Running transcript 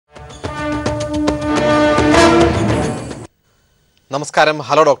നമസ്കാരം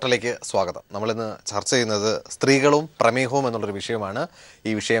ഹലോ ഡോക്ടറിലേക്ക് സ്വാഗതം. നമ്മളിന്ന് ചർച്ച ചെയ്യുന്നത് സ്ത്രീകളും പ്രമേഹവും എന്നുള്ളൊരു വിഷയമാണ്.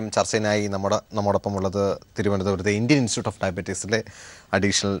 ഈ വിഷയം ചർച്ചയിനായി നമ്മോടൊപ്പം ഉള്ളത് തിരുവനന്തപുരത്തെ ഇന്ത്യൻ ഇൻസ്റ്റിറ്റ്യൂട്ട് ഓഫ് ഡയബറ്റീസിലെ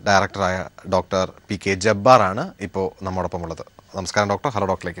അഡീഷണൽ ഡയറക്ടറായ ഡോക്ടർ പി ജബ്ബാർ ആണ് ഇപ്പോൾ നമ്മോടൊപ്പം ഉള്ളത്. നമസ്കാരം ഡോക്ടർ, ഹലോ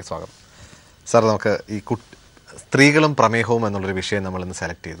ഡോക്ടറിലേക്ക് സ്വാഗതം. സാർ, നമുക്ക് ഈ സ്ത്രീകളും പ്രമേഹവും എന്നുള്ളൊരു വിഷയം നമ്മളിന്ന്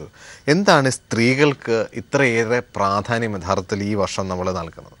സെലക്ട് ചെയ്തു. എന്താണ് സ്ത്രീകൾക്ക് ഇത്രയേറെ പ്രാധാന്യം യഥാർത്ഥത്തിൽ ഈ വർഷം നമ്മൾ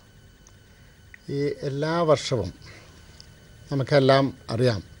നൽകുന്നത്? ഈ എല്ലാ വർഷവും നമുക്കെല്ലാം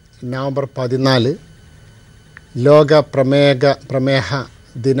അറിയാം, നവംബർ 14 ലോക പ്രമേഹ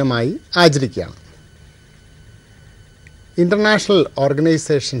ദിനമായി ആചരിക്കുകയാണ്. ഇൻ്റർനാഷണൽ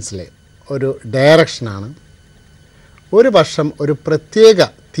ഓർഗനൈസേഷൻസിലെ ഒരു ഡയറക്ഷനാണ് ഒരു വർഷം ഒരു പ്രത്യേക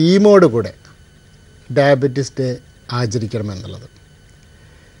തീമോടുകൂടെ ഡയബറ്റീസ് ഡേ ആചരിക്കണമെന്നുള്ളത്.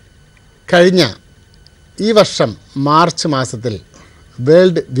 കഴിഞ്ഞ ഈ വർഷം മാർച്ച് മാസത്തിൽ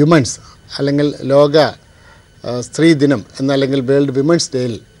വേൾഡ് വിമൻസ് അല്ലെങ്കിൽ ലോക സ്ത്രീ ദിനം എന്നല്ലെങ്കിൽ വേൾഡ് വിമൻസ്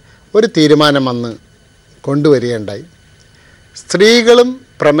ഡേയിൽ ഒരു തീരുമാനം വന്ന് കൊണ്ടുവരികയുണ്ടായി. സ്ത്രീകളും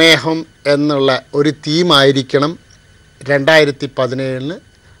പ്രമേഹം എന്നുള്ള ഒരു തീമായിരിക്കണം 2017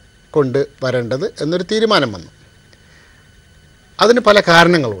 കൊണ്ടുവരേണ്ടത് എന്നൊരു തീരുമാനം വന്നു. അതിന് പല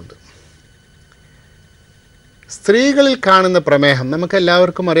കാരണങ്ങളുമുണ്ട്. സ്ത്രീകളിൽ കാണുന്ന പ്രമേഹം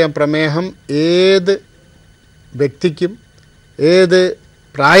നമുക്കെല്ലാവർക്കും അറിയാം. പ്രമേഹം ഏത് വ്യക്തിക്കും ഏത്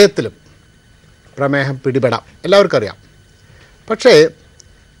പ്രായത്തിലും പ്രമേഹം പിടിപെടാം, എല്ലാവർക്കും അറിയാം. പക്ഷേ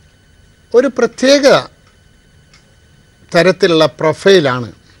ഒരു പ്രത്യേക തരത്തിലുള്ള പ്രൊഫൈലാണ്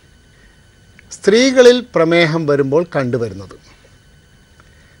സ്ത്രീകളിൽ പ്രമേഹം വരുമ്പോൾ കണ്ടുവരുന്നത്.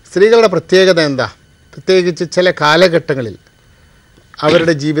 സ്ത്രീകളുടെ പ്രത്യേകത എന്താ? പ്രത്യേകിച്ച് ചില കാലഘട്ടങ്ങളിൽ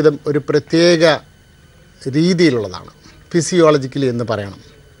അവരുടെ ജീവിതം ഒരു പ്രത്യേക രീതിയിലുള്ളതാണ്, ഫിസിയോളജിക്കലി എന്ന് പറയണം.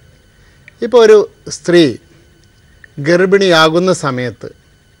 ഇപ്പോൾ ഒരു സ്ത്രീ ഗർഭിണിയാകുന്ന സമയത്ത്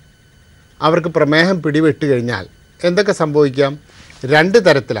അവർക്ക് പ്രമേഹം പിടിപെട്ട് കഴിഞ്ഞാൽ എന്തൊക്കെ സംഭവിക്കാം? രണ്ട്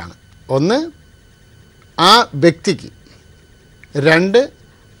തരത്തിലാണ്. ഒന്ന്, ആ വ്യക്തിക്ക്; രണ്ട്,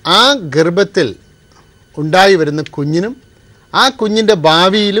 ആ ഗർഭത്തിൽ ഉണ്ടായി വരുന്ന കുഞ്ഞിനും ആ കുഞ്ഞിൻ്റെ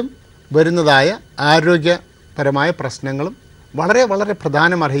ഭാവിയിലും വരുന്നതായ ആരോഗ്യപരമായ പ്രശ്നങ്ങളും വളരെ വളരെ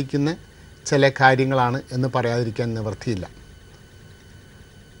പ്രധാനമർഹിക്കുന്ന ചില കാര്യങ്ങളാണ് എന്ന് പറയാതിരിക്കാൻ നിവൃത്തിയില്ല.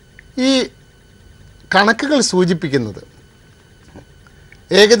 ഈ കണക്കുകൾ സൂചിപ്പിക്കുന്നത്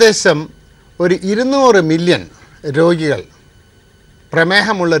ഏകദേശം ഒരു 200 മില്യൺ രോഗികൾ,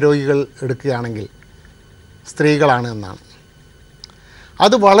 പ്രമേഹമുള്ള രോഗികൾ എടുക്കുകയാണെങ്കിൽ സ്ത്രീകളാണ് എന്നാണ്.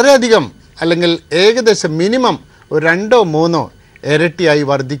 അത് വളരെയധികം അല്ലെങ്കിൽ ഏകദേശം മിനിമം ഒരു 2-3 ഇരട്ടിയായി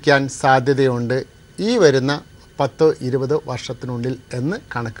വർദ്ധിക്കാൻ സാധ്യതയുണ്ട് ഈ വരുന്ന 10-20 വർഷത്തിനുള്ളിൽ എന്ന്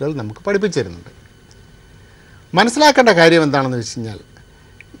കണക്കുകൾ നമുക്ക് പഠിപ്പിച്ചിരുന്നുണ്ട്. മനസ്സിലാക്കേണ്ട കാര്യം എന്താണെന്ന് വെച്ച് കഴിഞ്ഞാൽ,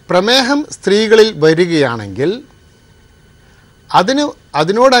 പ്രമേഹം സ്ത്രീകളിൽ വരികയാണെങ്കിൽ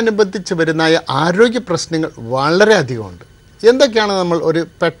അതിനോടനുബന്ധിച്ച് വരുന്ന ആരോഗ്യ പ്രശ്നങ്ങൾ വളരെ അധികമുണ്ട്. എന്തൊക്കെയാണ് നമ്മൾ ഒരു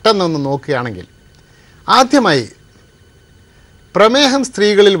പെട്ടെന്നൊന്ന് നോക്കുകയാണെങ്കിൽ, ആദ്യമായി പ്രമേഹം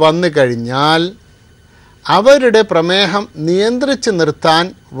സ്ത്രീകളിൽ വന്നു കഴിഞ്ഞാൽ അവരുടെ പ്രമേഹം നിയന്ത്രിച്ച്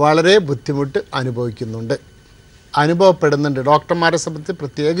നിർത്താൻ വളരെ ബുദ്ധിമുട്ട് അനുഭവപ്പെടുന്നുണ്ട്, ഡോക്ടർമാരെ സംബന്ധിച്ച്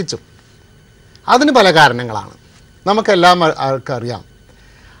പ്രത്യേകിച്ചും. അതിന് പല കാരണങ്ങളാണ്. നമുക്കെല്ലാം ആൾക്കറിയാം,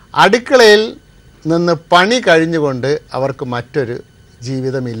 അടുക്കളയിൽ നിന്ന് പണി കഴിഞ്ഞുകൊണ്ട് അവർക്ക് മറ്റൊരു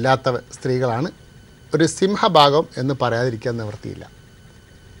ജീവിതമില്ലാത്ത സ്ത്രീകളാണ് ഒരു സിംഹഭാഗം എന്ന് പറയാതിരിക്കാൻ നിവൃത്തിയില്ല.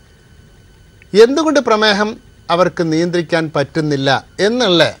 എന്തുകൊണ്ട് പ്രമേഹം അവർക്ക് നിയന്ത്രിക്കാൻ പറ്റുന്നില്ല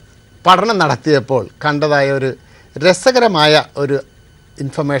എന്നുള്ള പഠനം നടത്തിയപ്പോൾ കണ്ടതായ ഒരു രസകരമായ ഒരു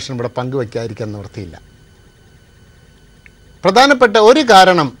ഇൻഫർമേഷൻ ഇവിടെ പങ്കുവയ്ക്കാതിരിക്കാൻ നിവൃത്തിയില്ല. പ്രധാനപ്പെട്ട ഒരു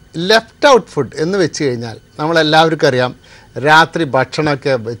കാരണം ലെഫ്റ്റ് ഔട്ട് ഫുഡ് എന്ന് വെച്ച് കഴിഞ്ഞാൽ, നമ്മളെല്ലാവർക്കും അറിയാം, രാത്രി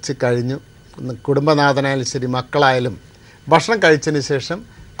ഭക്ഷണമൊക്കെ വെച്ച് കഴിഞ്ഞു, കുടുംബനാഥനായാലും ശരി മക്കളായാലും ഭക്ഷണം കഴിച്ചതിന് ശേഷം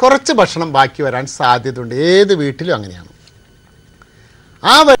കുറച്ച് ഭക്ഷണം ബാക്കി വരാൻ സാധ്യതയുണ്ട്. ഏത് വീട്ടിലും അങ്ങനെയാണ്.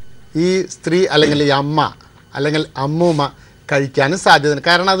 ഈ സ്ത്രീ അല്ലെങ്കിൽ ഈ അമ്മ അല്ലെങ്കിൽ അമ്മൂമ്മ കഴിക്കാനും സാധ്യതയുണ്ട്.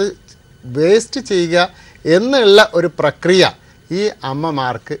 കാരണം അത് വേസ്റ്റ് ചെയ്യുക എന്നുള്ള ഒരു പ്രക്രിയ ഈ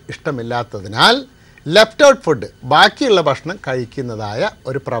അമ്മമാർക്ക് ഇഷ്ടമില്ലാത്തതിനാൽ ലെഫ്റ്റ് ഔട്ട് ഫുഡ്, ബാക്കിയുള്ള ഭക്ഷണം കഴിക്കുന്നതായ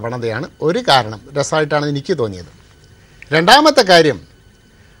ഒരു പ്രവണതയാണ് ഒരു കാരണം. രസമായിട്ടാണ് എനിക്ക് തോന്നിയത്. രണ്ടാമത്തെ കാര്യം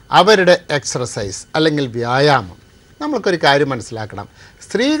അവരുടെ എക്സർസൈസ് അല്ലെങ്കിൽ വ്യായാമം. നമ്മൾക്കൊരു കാര്യം മനസ്സിലാക്കണം,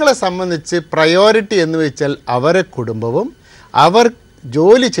 സ്ത്രീകളെ സംബന്ധിച്ച് പ്രയോറിറ്റി എന്ന് വെച്ചാൽ അവരെ കുടുംബവും അവർ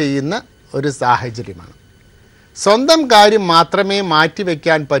ജോലി ചെയ്യുന്ന ഒരു സാഹചര്യമാണ്. സ്വന്തം കാര്യം മാത്രമേ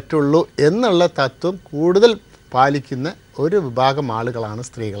മാറ്റിവെക്കാൻ പറ്റുള്ളൂ എന്നുള്ള തത്വം കൂടുതൽ പാലിക്കുന്ന ഒരു വിഭാഗം ആളുകളാണ്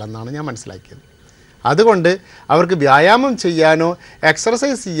സ്ത്രീകളെന്നാണ് ഞാൻ മനസ്സിലാക്കിയത്. അതുകൊണ്ട് അവർക്ക് വ്യായാമം ചെയ്യാനോ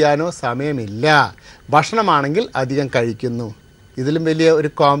എക്സർസൈസ് ചെയ്യാനോ സമയമില്ല. ഭക്ഷണമാണെങ്കിൽ അധികം കഴിക്കുന്നു. ഇതിലും വലിയ ഒരു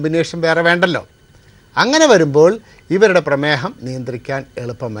കോമ്പിനേഷൻ വേറെ വേണ്ടല്ലോ. അങ്ങനെ വരുമ്പോൾ ഇവരുടെ പ്രമേഹം നിയന്ത്രിക്കാൻ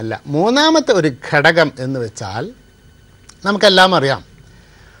എളുപ്പമല്ല. മൂന്നാമത്തെ ഒരു ഘടകം എന്ന് വെച്ചാൽ നമുക്കെല്ലാം അറിയാം,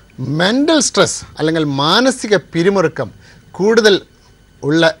 മെൻ്റൽ സ്ട്രെസ് അല്ലെങ്കിൽ മാനസിക പിരിമുറുക്കം കൂടുതൽ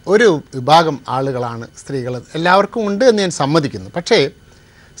ഉള്ള ഒരു വിഭാഗം ആളുകളാണ് സ്ത്രീകൾ. എല്ലാവർക്കും ഉണ്ട് എന്ന് ഞാൻ സമ്മതിക്കുന്നു. പക്ഷേ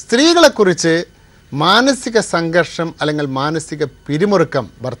സ്ത്രീകളെക്കുറിച്ച് മാനസിക സംഘർഷം അല്ലെങ്കിൽ മാനസിക പിരിമുറുക്കം,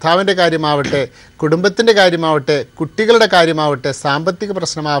 ഭർത്താവിൻ്റെ കാര്യമാവട്ടെ, കുടുംബത്തിൻ്റെ കാര്യമാവട്ടെ, കുട്ടികളുടെ കാര്യമാവട്ടെ, സാമ്പത്തിക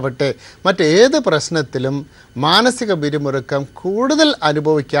പ്രശ്നമാവട്ടെ, മറ്റേത് പ്രശ്നത്തിലും മാനസിക പിരിമുറുക്കം കൂടുതൽ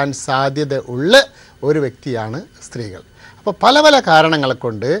അനുഭവിക്കാൻ സാധ്യത ഉള്ള ഒരു വ്യക്തിയാണ് സ്ത്രീകൾ. അപ്പോൾ പല പല കാരണങ്ങളെ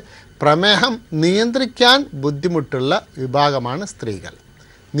കൊണ്ട് പ്രമേഹം നിയന്ത്രിക്കാൻ ബുദ്ധിമുട്ടുള്ള വിഭാഗമാണ് സ്ത്രീകൾ.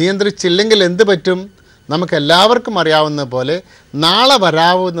 നിയന്ത്രിച്ചില്ലെങ്കിൽ എന്ത് പറ്റും? നമുക്കെല്ലാവർക്കും അറിയാവുന്ന പോലെ നാളെ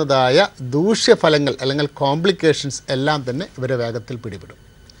വരാവുന്നതായ ദൂഷ്യഫലങ്ങൾ അല്ലെങ്കിൽ കോംപ്ലിക്കേഷൻസ് എല്ലാം തന്നെ ഇവരെ വേഗത്തിൽ പിടിപെടും.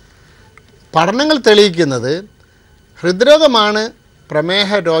 പഠനങ്ങൾ തെളിയിക്കുന്നത് ഹൃദ്രോഗമാണ്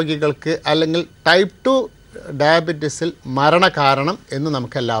പ്രമേഹ രോഗികൾക്ക് അല്ലെങ്കിൽ ടൈപ്പ് 2 ഡയബറ്റീസിൽ മരണകാരണം എന്ന്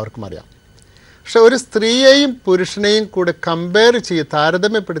നമുക്കെല്ലാവർക്കും അറിയാം. പക്ഷെ ഒരു സ്ത്രീയെയും പുരുഷനെയും കൂടെ കമ്പയർ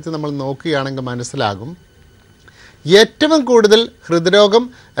താരതമ്യപ്പെടുത്തി നമ്മൾ നോക്കുകയാണെങ്കിൽ മനസ്സിലാകും, ഏറ്റവും കൂടുതൽ ഹൃദ്രോഗം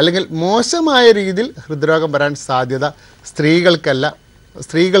അല്ലെങ്കിൽ മോശമായ രീതിയിൽ ഹൃദ്രോഗം വരാൻ സാധ്യത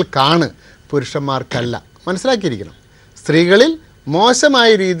സ്ത്രീകൾക്കാണ്, പുരുഷന്മാർക്കല്ല. മനസ്സിലാക്കിയിരിക്കണം. സ്ത്രീകളിൽ മോശമായ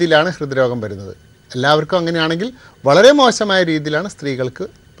രീതിയിലാണ് ഹൃദ്രോഗം വരുന്നത്. എല്ലാവർക്കും അങ്ങനെയാണെങ്കിൽ വളരെ മോശമായ രീതിയിലാണ് സ്ത്രീകൾക്ക്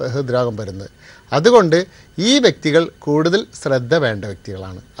ഹൃദ്രോഗം വരുന്നത്. അതുകൊണ്ട് ഈ വ്യക്തികൾ കൂടുതൽ ശ്രദ്ധ വേണ്ട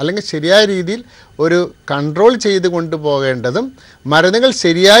വ്യക്തികളാണ്. അല്ലെങ്കിൽ ശരിയായ രീതിയിൽ ഒരു കൺട്രോൾ ചെയ്ത് കൊണ്ടുപോകേണ്ടതും, മരുന്നുകൾ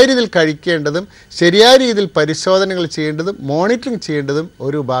ശരിയായ രീതിയിൽ കഴിക്കേണ്ടതും, ശരിയായ രീതിയിൽ പരിശോധനകൾ ചെയ്യേണ്ടതും, മോണിറ്ററിങ് ചെയ്യേണ്ടതും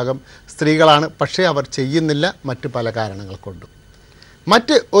ഒരു വിഭാഗം സ്ത്രീകളാണ്. പക്ഷേ അവർ ചെയ്യുന്നില്ല, മറ്റ് പല കാരണങ്ങൾ കൊണ്ടും.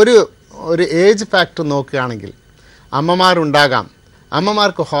 മറ്റ് ഒരു ഏജ് ഫാക്ടർ നോക്കുകയാണെങ്കിൽ അമ്മമാരുണ്ടാകാം.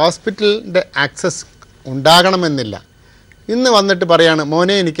 അമ്മമാർക്ക് ഹോസ്പിറ്റലിൻ്റെ ആക്സസ് ഉണ്ടാകണമെന്നില്ല. ഇന്ന് വന്നിട്ട് പറയാണ്,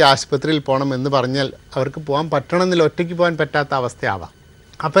 മോനെ എനിക്ക് ആശുപത്രിയിൽ പോകണം എന്ന് പറഞ്ഞാൽ അവർക്ക് പോകാൻ പറ്റണമെന്നില്ല, ഒറ്റയ്ക്ക് പോകാൻ പറ്റാത്ത അവസ്ഥയാവാം.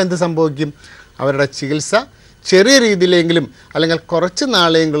 അപ്പോൾ എന്ത് സംഭവിക്കും? അവരുടെ ചികിത്സ ചെറിയ രീതിയിലെങ്കിലും അല്ലെങ്കിൽ കുറച്ച്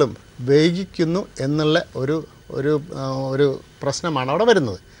നാളെങ്കിലും വൈകിക്കുന്നു എന്നുള്ള ഒരു പ്രശ്നമാണ് അവിടെ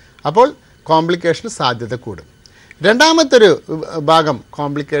വരുന്നത്. അപ്പോൾ കോംപ്ലിക്കേഷൻ സാധ്യത കൂടും. രണ്ടാമത്തൊരു ഭാഗം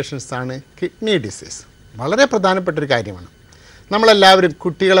കോംപ്ലിക്കേഷൻസാണ് കിഡ്നി ഡിസീസ്. വളരെ പ്രധാനപ്പെട്ടൊരു കാര്യമാണ്. നമ്മളെല്ലാവരും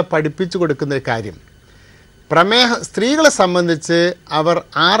കുട്ടികളെ പഠിപ്പിച്ചു കൊടുക്കുന്നൊരു കാര്യം, സ്ത്രീകളെ സംബന്ധിച്ച് അവർ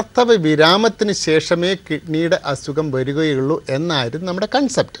ആർത്തവ വിരാമത്തിന് ശേഷമേ കിഡ്നിയുടെ അസുഖം വരികയുള്ളൂ എന്നായിരുന്നു നമ്മുടെ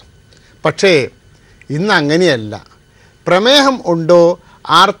കൺസെപ്റ്റ്. പക്ഷേ ഇന്ന് അങ്ങനെയല്ല. പ്രമേഹം ഉണ്ടോ,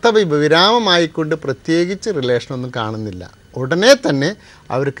 ആർത്തവ വിരാമമായിക്കൊണ്ട് പ്രത്യേകിച്ച് റിലേഷനൊന്നും കാണുന്നില്ല. ഉടനെ തന്നെ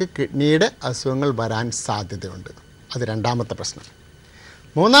അവർക്ക് കിഡ്നിയുടെ അസുഖങ്ങൾ വരാൻ സാധ്യതയുണ്ട്. അത് രണ്ടാമത്തെ പ്രശ്നം.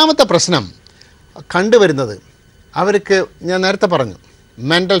 മൂന്നാമത്തെ പ്രശ്നം കണ്ടുവരുന്നത് അവർക്ക്, ഞാൻ നേരത്തെ പറഞ്ഞു,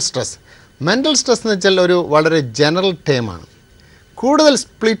 മെൻ്റൽ സ്ട്രെസ് എന്ന് വെച്ചാൽ ഒരു വളരെ ജനറൽ ടേമാണ്. കൂടുതൽ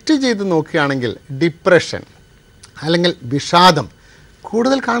സ്പ്ലിറ്റ് ചെയ്ത് നോക്കുകയാണെങ്കിൽ ഡിപ്രഷൻ അല്ലെങ്കിൽ വിഷാദം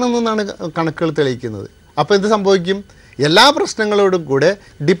കൂടുതൽ കാണുന്നതെന്നാണ് കണക്കുകൾ തെളിയിക്കുന്നത്. അപ്പോൾ എന്ത് സംഭവിക്കും? എല്ലാ പ്രശ്നങ്ങളോടും കൂടെ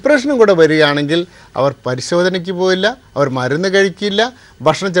ഡിപ്രഷനും കൂടെ വരികയാണെങ്കിൽ അവർ പരിശോധനയ്ക്ക് പോയില്ല, അവർ മരുന്ന് കഴിക്കില്ല,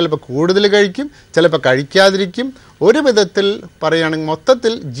 ഭക്ഷണം ചിലപ്പോൾ കൂടുതൽ കഴിക്കും, ചിലപ്പോൾ കഴിക്കാതിരിക്കും. ഒരു വിധത്തിൽ പറയുകയാണെങ്കിൽ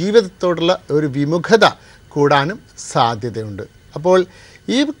മൊത്തത്തിൽ ജീവിതത്തോടുള്ള ഒരു വിമുഖത കൂടാനും സാധ്യതയുണ്ട്. അപ്പോൾ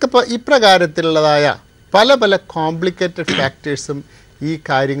ഇപ്രകാരത്തിലുള്ളതായ പല പല കോംപ്ലിക്കേറ്റഡ് ഫാക്ടേഴ്സും ഈ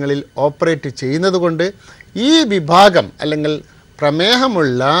കാര്യങ്ങളിൽ ഓപ്പറേറ്റ് ചെയ്യുന്നത് കൊണ്ട് ഈ വിഭാഗം അല്ലെങ്കിൽ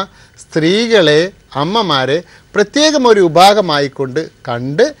പ്രമേഹമുള്ള സ്ത്രീകളെ, അമ്മമാരെ പ്രത്യേകം ഒരു വിഭാഗമായിക്കൊണ്ട്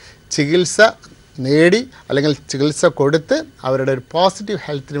കണ്ട് ചികിത്സ നേടി അല്ലെങ്കിൽ ചികിത്സ കൊടുത്ത് അവരുടെ ഒരു പോസിറ്റീവ്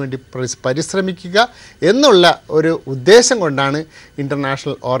ഹെൽത്തിന് വേണ്ടി പരിശ്രമിക്കുക എന്നുള്ള ഒരു ഉദ്ദേശം കൊണ്ടാണ്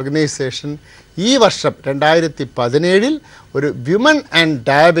ഇൻ്റർനാഷണൽ ഓർഗനൈസേഷൻ ഈ വർഷം 2017 ഒരു വിമൻ ആൻഡ്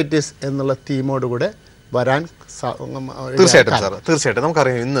ഡയബറ്റീസ് എന്നുള്ള തീമോടുകൂടെ വരാൻ. തീർച്ചയായിട്ടും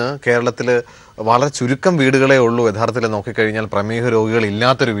നമുക്കറിയാം, ഇന്ന് കേരളത്തിൽ വളരെ ചുരുക്കം വീടുകളേ ഉള്ളൂ യഥാർത്ഥത്തിൽ നോക്കിക്കഴിഞ്ഞാൽ പ്രമേഹ രോഗികൾ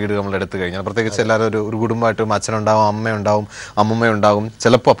ഇല്ലാത്തൊരു വീട് നമ്മൾ എടുത്തു കഴിഞ്ഞാൽ. പ്രത്യേകിച്ച് എല്ലാവരും ഒരു കുടുംബമായിട്ടും അച്ഛനുണ്ടാവും, അമ്മയുണ്ടാവും, അമ്മൂമ്മയുണ്ടാവും,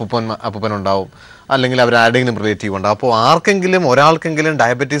 ചിലപ്പോൾ അപ്പൂപ്പനുണ്ടാവും, അല്ലെങ്കിൽ അവർ ആരുടെയെങ്കിലും റിലേറ്റീവ് ഉണ്ടാവും. അപ്പോൾ ആർക്കെങ്കിലും ഒരാൾക്കെങ്കിലും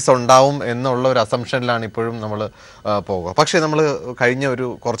ഡയബറ്റീസ് ഉണ്ടാവും എന്നുള്ള ഒരു അസംഷനിലാണ് ഇപ്പോഴും നമ്മൾ പോകുക. പക്ഷേ നമ്മൾ കഴിഞ്ഞ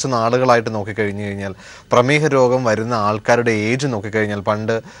കുറച്ച് നാളുകളായിട്ട് നോക്കിക്കഴിഞ്ഞു കഴിഞ്ഞാൽ പ്രമേഹ രോഗം വരുന്ന ആൾക്കാരുടെ ഏജ് നോക്കിക്കഴിഞ്ഞാൽ,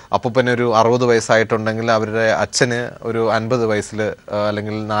 പണ്ട് അപ്പൂപ്പനൊരു 60 വയസ്സായിട്ടുണ്ടെങ്കിൽ അവരുടെ അച്ഛന് ഒരു 50 വയസ്സിൽ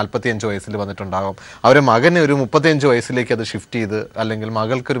അല്ലെങ്കിൽ 45 വയസ്സിൽ വന്നിട്ടുണ്ടാകും. അവരുടെ മകന് ഒരു 35 വയസ്സിലേക്ക് അത് ഷിഫ്റ്റ് ചെയ്ത്, അല്ലെങ്കിൽ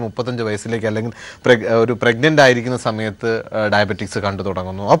മകൾക്കൊരു 35 വയസ്സിലേക്ക്, അല്ലെങ്കിൽ ഒരു പ്രഗ്നൻ്റ് ആയിരിക്കുന്ന സമയത്ത് ഡയബറ്റിക്സ് കണ്ടു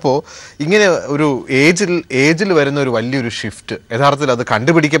തുടങ്ങുന്നു. അപ്പോൾ ഇങ്ങനെ ഒരു ഏജിൽ വരുന്ന ഒരു വലിയൊരു ഷിഫ്റ്റ് യഥാർത്ഥത്തിൽ അത്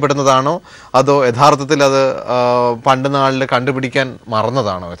കണ്ടുപിടിക്കപ്പെടുന്നതാണോ, അതോ യഥാർത്ഥത്തിൽ അത് പണ്ട് നാളിൽ കണ്ടുപിടിക്കാൻ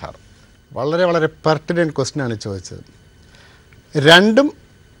മറന്നതാണോ? വളരെ വളരെ പെർട്ടിനൻറ്റ് ക്വസ്റ്റ്യനാണ് ചോദിച്ചത്. രണ്ടും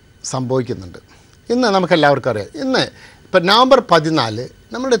സംഭവിക്കുന്നുണ്ട്. ഇന്ന് നമുക്കെല്ലാവർക്കും അറിയാം, ഇന്ന് ഇപ്പം നവംബർ 14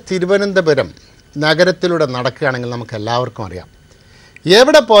 നമ്മുടെ തിരുവനന്തപുരം നഗരത്തിലൂടെ നടക്കുകയാണെങ്കിൽ നമുക്കെല്ലാവർക്കും അറിയാം,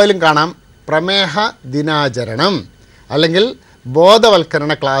 എവിടെ പോയാലും കാണാം പ്രമേഹ ദിനാചരണം അല്ലെങ്കിൽ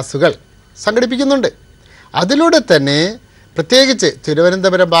ബോധവൽക്കരണ ക്ലാസുകൾ സംഘടിപ്പിക്കുന്നുണ്ട്. അതിലൂടെ തന്നെ പ്രത്യേകിച്ച്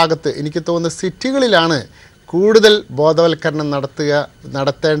തിരുവനന്തപുരം ഭാഗത്ത് എനിക്ക് തോന്നുന്ന സിറ്റികളിലാണ് കൂടുതൽ ബോധവൽക്കരണം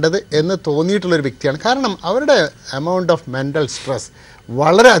നടത്തേണ്ടത് എന്ന് തോന്നിയിട്ടുള്ളൊരു വ്യക്തിയാണ്. കാരണം അവരുടെ എമൗണ്ട് ഓഫ് മെൻ്റൽ സ്ട്രെസ്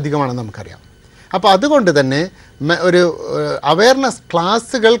വളരെ അധികമാണെന്ന് നമുക്കറിയാം. അപ്പോൾ അതുകൊണ്ട് തന്നെ ഒരു അവയർനെസ്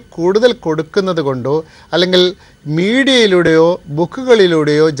ക്ലാസ്സുകൾ കൂടുതൽ കൊടുക്കുന്നത് കൊണ്ടോ അല്ലെങ്കിൽ മീഡിയയിലൂടെയോ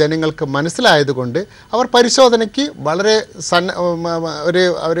ബുക്കുകളിലൂടെയോ ജനങ്ങൾക്ക് മനസ്സിലായതുകൊണ്ട് അവർ പരിശോധനയ്ക്ക് വളരെ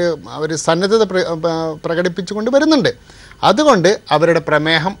അവർ സന്നദ്ധത പ്രകടിപ്പിച്ചുകൊണ്ട് വരുന്നുണ്ട്. അതുകൊണ്ട് അവരുടെ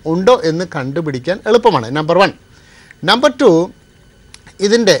പ്രമേഹം ഉണ്ടോ എന്ന് കണ്ടുപിടിക്കാൻ എളുപ്പമാണ്. നമ്പർ 1. നമ്പർ 2,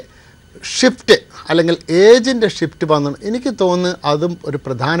 ഇതിൻ്റെ ഷിഫ്റ്റ് അല്ലെങ്കിൽ ഏജിൻ്റെ ഷിഫ്റ്റ് വന്നു എനിക്ക് തോന്നുന്നു അതും ഒരു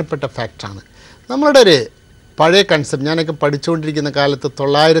പ്രധാനപ്പെട്ട ഫാക്റ്റാണ്. നമ്മളുടെ ഒരു പഴയ കൺസെപ്റ്റ് ഞാനൊക്കെ പഠിച്ചുകൊണ്ടിരിക്കുന്ന കാലത്ത്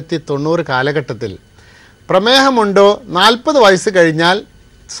 1990 കാലഘട്ടത്തിൽ പ്രമേഹമുണ്ടോ 40 വയസ്സ് കഴിഞ്ഞാൽ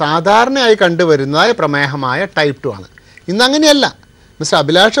സാധാരണയായി കണ്ടുവരുന്നതായ പ്രമേഹമായ ടൈപ്പ് 2 ആണ്. ഇന്നങ്ങനെയല്ല. മിസ്റ്റർ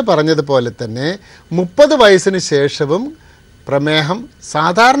അഭിലാഷ് പറഞ്ഞതുപോലെ തന്നെ 30 വയസ്സിന് ശേഷവും പ്രമേഹം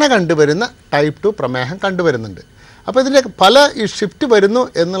സാധാരണ കണ്ടുവരുന്ന ടൈപ്പ് 2 പ്രമേഹം കണ്ടുവരുന്നുണ്ട്. അപ്പോൾ ഇതിൻ്റെ പല ഈ ഷിഫ്റ്റ് വരുന്നു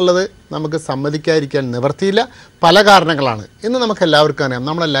എന്നുള്ളത് നമുക്ക് സമ്മതിക്കാതിരിക്കാൻ നിവർത്തിയില്ല. പല കാരണങ്ങളാണ്. ഇന്ന് നമുക്ക് എല്ലാവർക്കും അറിയാം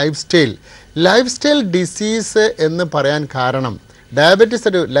നമ്മുടെ ലൈഫ് സ്റ്റൈൽ ഡിസീസ് എന്ന് പറയാൻ കാരണം, ഡയബറ്റീസ്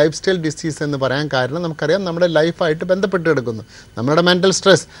ഒരു ലൈഫ് സ്റ്റൈൽ ഡിസീസ് എന്ന് പറയാൻ കാരണം നമുക്കറിയാം നമ്മുടെ ലൈഫായിട്ട് ബന്ധപ്പെട്ട് കിടക്കുന്നു. നമ്മളുടെ മെൻ്റൽ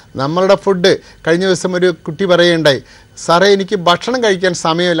സ്ട്രെസ്, നമ്മളുടെ ഫുഡ്. കഴിഞ്ഞ ദിവസം ഒരു കുട്ടി പറയുകയുണ്ടായി, സാറേ എനിക്ക് ഭക്ഷണം കഴിക്കാൻ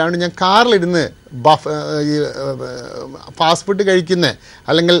സമയമില്ല, അതുകൊണ്ട് ഞാൻ കാറിലിരുന്ന് ഫാസ്റ്റ് ഫുഡ് കഴിക്കുന്നത്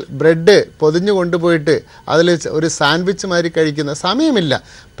അല്ലെങ്കിൽ ബ്രെഡ് പൊതിഞ്ഞു കൊണ്ടുപോയിട്ട് അതിൽ ഒരു സാൻഡ്വിച്ച് മാതിരി കഴിക്കുന്ന സമയമില്ല.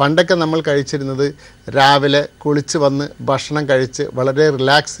 പണ്ടൊക്കെ നമ്മൾ കഴിച്ചിരുന്നത് രാവിലെ കുളിച്ച് വന്ന് ഭക്ഷണം കഴിച്ച് വളരെ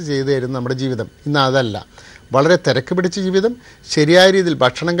റിലാക്സ് ചെയ്തായിരുന്നു നമ്മുടെ ജീവിതം. ഇന്ന് അതല്ല. വളരെ തിരക്ക് പിടിച്ച ജീവിതം, ശരിയായ രീതിയിൽ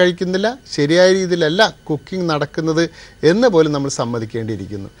ഭക്ഷണം കഴിക്കുന്നില്ല, ശരിയായ രീതിയിലല്ല കുക്കിംഗ് നടക്കുന്നത് എന്ന് പോലും നമ്മൾ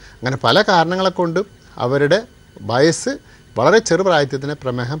സമ്മതിക്കേണ്ടിയിരിക്കുന്നു. അങ്ങനെ പല കാരണങ്ങളെ കൊണ്ടും അവരുടെ വയസ്സ് വളരെ ചെറുപ്രായത്തിൽ തന്നെ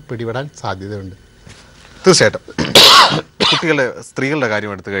പ്രമേഹം പിടിപെടാൻ സാധ്യതയുണ്ട്. തീർച്ചയായിട്ടും സ്ത്രീകളുടെ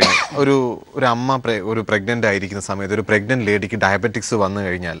കാര്യം എടുത്തു കഴിഞ്ഞാൽ ഒരു അമ്മ ഒരു പ്രഗ്നൻ്റ് ആയിരിക്കുന്ന സമയത്ത് ഒരു പ്രഗ്നൻ്റ് ലേഡിക്ക് ഡയബറ്റിക്സ് വന്നു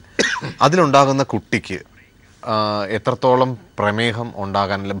കഴിഞ്ഞാൽ അതിലുണ്ടാകുന്ന കുട്ടിക്ക് എത്രത്തോളം പ്രമേഹം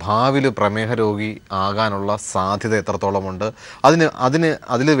ഉണ്ടാകാനുള്ള ഭാവിയിൽ പ്രമേഹ രോഗി ആകാനുള്ള സാധ്യത എത്രത്തോളമുണ്ട്,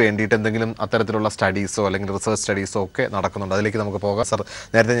 അതിൽ വേണ്ടിയിട്ട് എന്തെങ്കിലും അത്തരത്തിലുള്ള സ്റ്റഡീസോ അല്ലെങ്കിൽ റിസർച്ച് സ്റ്റഡീസോ ഒക്കെ നടക്കുന്നുണ്ട്. അതിലേക്ക് നമുക്ക് പോകാം. സർ,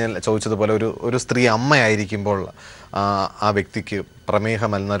 നേരത്തെ ഞാൻ ചോദിച്ചതുപോലെ ഒരു സ്ത്രീ അമ്മയായിരിക്കുമ്പോൾ ആ വ്യക്തിക്ക്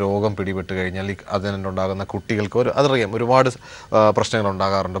പ്രമേഹം എന്ന രോഗം പിടിപെട്ട് കഴിഞ്ഞാൽ അതിനുണ്ടാകുന്ന കുട്ടികൾക്ക് അതറിയാം ഒരുപാട് പ്രശ്നങ്ങൾ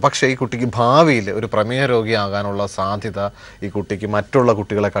ഉണ്ടാകാറുണ്ട്. പക്ഷേ ഈ കുട്ടിക്ക് ഭാവിയിൽ ഒരു പ്രമേഹ രോഗിയാകാനുള്ള സാധ്യത ഈ കുട്ടിക്ക് മറ്റുള്ള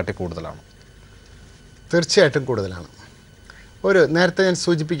കുട്ടികളെക്കാട്ടി കൂടുതലാണ്. തീർച്ചയായിട്ടും കൂടുതലാണ്. നേരത്തെ ഞാൻ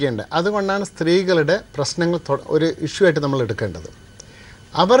സൂചിപ്പിക്കേണ്ടത് അതുകൊണ്ടാണ് സ്ത്രീകളുടെ പ്രശ്നങ്ങൾ ഒരു ഇഷ്യൂ ആയിട്ട് നമ്മൾ എടുക്കേണ്ടത്.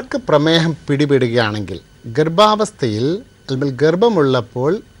 അവർക്ക് പ്രമേഹം പിടിപെടുകയാണെങ്കിൽ, ഗർഭാവസ്ഥയിൽ അല്ലെങ്കിൽ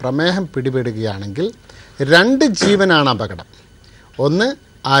ഗർഭമുള്ളപ്പോൾ പ്രമേഹം പിടിപെടുകയാണെങ്കിൽ 2 ജീവനാണ് അപകടം. 1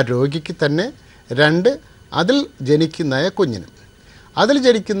 ആ രോഗിക്ക് തന്നെ, 2 അതിൽ ജനിക്കുന്ന കുഞ്ഞിന്. അതിൽ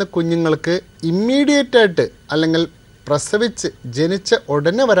ജനിക്കുന്ന കുഞ്ഞുങ്ങൾക്ക് ഇമ്മീഡിയറ്റായിട്ട് അല്ലെങ്കിൽ പ്രസവിച്ച് ജനിച്ച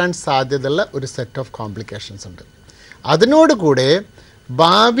ഉടനെ വരാൻ സാധ്യതയുള്ള ഒരു സെറ്റ് ഓഫ് കോംപ്ലിക്കേഷൻസ് ഉണ്ട്. അതിനോടുകൂടെ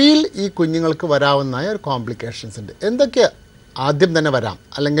ഭാവിയിൽ ഈ കുഞ്ഞുങ്ങൾക്ക് വരാവുന്ന ഒരു കോംപ്ലിക്കേഷൻസ് ഉണ്ട്. എന്തൊക്കെ ആദ്യം തന്നെ വരാം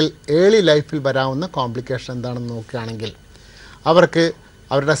അല്ലെങ്കിൽ ഏർലി ലൈഫിൽ വരാവുന്ന കോംപ്ലിക്കേഷൻ എന്താണെന്ന് നോക്കുകയാണെങ്കിൽ അവർക്ക്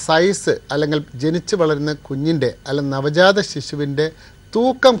അവരുടെ സൈസ് അല്ലെങ്കിൽ ജനിച്ച് വളരുന്ന കുഞ്ഞിൻ്റെ അല്ലെങ്കിൽ നവജാത ശിശുവിൻ്റെ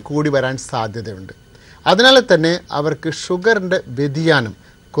തൂക്കം കൂടി വരാൻ സാധ്യതയുണ്ട്. അതിനാൽ തന്നെ അവർക്ക് ഷുഗറിൻ്റെ വ്യതിയാനം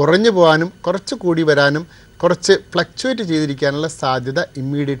കുറഞ്ഞു പോകാനും കുറച്ച് കൂടി വരാനും കുറച്ച് ഫ്ലക്ച്വേറ്റ് ചെയ്തിരിക്കാനുള്ള സാധ്യത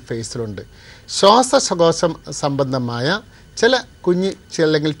ഇമ്മീഡിയറ്റ് ഫേസിലുണ്ട്. ശ്വാസകോശ സംബന്ധമായ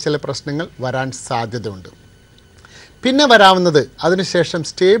അല്ലെങ്കിൽ ചില പ്രശ്നങ്ങൾ വരാൻ സാധ്യതയുണ്ട്. പിന്നെ വരാവുന്നത് അതിനുശേഷം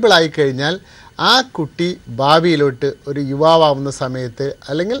സ്റ്റേബിളായി കഴിഞ്ഞാൽ ആ കുട്ടി ഭാവിയിലോട്ട് ഒരു യുവാവാവുന്ന സമയത്ത്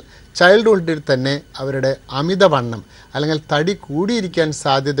അല്ലെങ്കിൽ ചൈൽഡ്ഹുഡിൽ തന്നെ അവരുടെ അമിതവണ്ണം അല്ലെങ്കിൽ തടി കൂടിയിരിക്കാൻ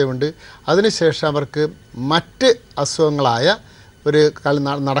സാധ്യതയുണ്ട്. അതിനുശേഷം അവർക്ക് മറ്റ് അസുഖങ്ങളായ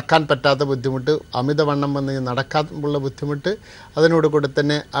നടക്കാൻ പറ്റാത്ത ബുദ്ധിമുട്ട്, അമിതവണ്ണം വന്ന് നടക്കാനുള്ള ബുദ്ധിമുട്ട്, അതിനോടുകൂടെ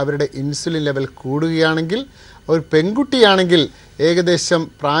തന്നെ അവരുടെ ഇൻസുലിൻ ലെവൽ കൂടുകയാണെങ്കിൽ, ഒരു പെൺകുട്ടിയാണെങ്കിൽ ഏകദേശം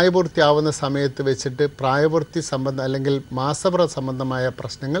പ്രായപൂർത്തിയാവുന്ന സമയത്ത് വെച്ചിട്ട് പ്രായപൂർത്തി സംബന്ധം അല്ലെങ്കിൽ മാസപ്ര സംബന്ധമായ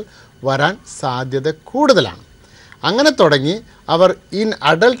പ്രശ്നങ്ങൾ വരാൻ സാധ്യത കൂടുതലാണ്. അങ്ങനെ തുടങ്ങി അവർ ഇൻ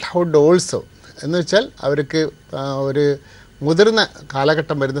അഡൾട്ട്ഹുഡ് ഓൾസോ എന്ന് വെച്ചാൽ അവർക്ക് ഒരു മുതിർന്ന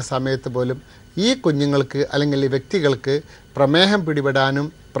കാലഘട്ടം വരുന്ന സമയത്ത് പോലും ഈ കുഞ്ഞുങ്ങൾക്ക് അല്ലെങ്കിൽ ഈ വ്യക്തികൾക്ക് പ്രമേഹം പിടിപെടാനും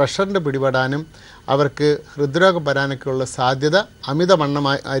പ്രഷറിൻ്റെ പിടിപെടാനും അവർക്ക് ഹൃദ്രോഗം വരാനൊക്കെയുള്ള സാധ്യത,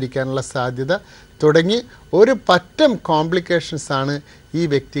 അമിതവണ്ണമായിരിക്കാനുള്ള സാധ്യത തുടങ്ങി ഒരു പറ്റം കോംപ്ലിക്കേഷൻസാണ് ഈ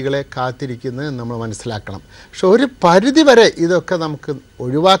വ്യക്തികളെ കാത്തിരിക്കുന്നത് എന്ന് നമ്മൾ മനസ്സിലാക്കണം. പക്ഷെ ഒരു പരിധിവരെ ഇതൊക്കെ നമുക്ക്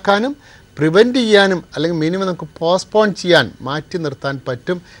ഒഴിവാക്കാനും പ്രിവെൻറ്റ് ചെയ്യാനും അല്ലെങ്കിൽ മിനിമം നമുക്ക് പോസ്റ്റ്പോൺ ചെയ്യാൻ മാറ്റി നിർത്താൻ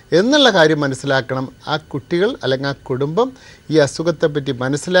പറ്റും എന്നുള്ള കാര്യം മനസ്സിലാക്കണം. ആ കുട്ടികൾ അല്ലെങ്കിൽ ആ കുടുംബം ഈ അസുഖത്തെപ്പറ്റി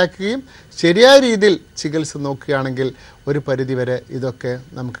മനസ്സിലാക്കുകയും ശരിയായ രീതിയിൽ ചികിത്സ നോക്കുകയാണെങ്കിൽ ഒരു പരിധിവരെ ഇതൊക്കെ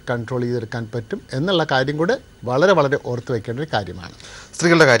നമുക്ക് കൺട്രോൾ ചെയ്തെടുക്കാൻ പറ്റും എന്നുള്ള കാര്യം കൂടെ വളരെ വളരെ ഓർത്ത് വയ്ക്കേണ്ട ഒരു കാര്യമാണ്.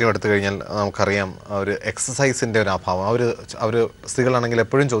 സ്ത്രീകളുടെ കാര്യം എടുത്തു കഴിഞ്ഞാൽ നമുക്കറിയാം ഒരു എക്സസൈസിൻ്റെ ഒരു അഭാവം. അവർ സ്ത്രീകളാണെങ്കിൽ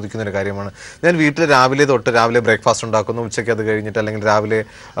എപ്പോഴും ചോദിക്കുന്ന ഒരു കാര്യമാണ്, ഞാൻ വീട്ടിൽ രാവിലെ ബ്രേക്ക്ഫാസ്റ്റ് ഉണ്ടാക്കുന്നു, ഉച്ചയ്ക്ക് അത് കഴിഞ്ഞിട്ട് അല്ലെങ്കിൽ രാവിലെ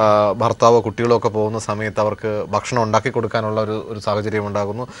ഭർത്താവോ കുട്ടികളോ ഒക്കെ പോകുന്ന സമയത്ത് അവർക്ക് ഭക്ഷണം ഉണ്ടാക്കി കൊടുക്കാനുള്ള ഒരു സാഹചര്യം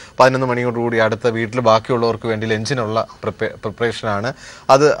ഉണ്ടാകുന്നു. 11 മണിയോടുകൂടി അടുത്ത വീട്ടിൽ ബാക്കിയുള്ളവർക്ക് വേണ്ടി ലഞ്ചിനുള്ള പ്രിപ്പറേഷനാണ്.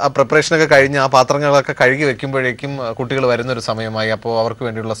 അത് ആ പ്രിപ്പറേഷനൊക്കെ കഴിഞ്ഞ് ആ പാത്രങ്ങളൊക്കെ കഴുകി വെക്കുമ്പോഴേക്കും കുട്ടികൾ വരുന്നൊരു സമയമായി. അപ്പോൾ അവർക്ക്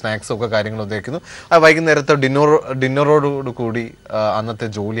വേണ്ടിയുള്ള സ്നാക്സും ഒക്കെ കാര്യങ്ങളും ഉപയോഗിക്കുന്നു. വൈകുന്നേരത്തെ ഡിന്നറോട് കൂടി അന്നത്തെ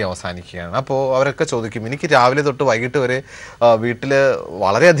ജോലി അവസാനിക്കുകയാണ്. അപ്പോൾ അവരൊക്കെ ചോദിക്കും, എനിക്ക് രാവിലെ തൊട്ട് വൈകിട്ട് വരെ വീട്ടിൽ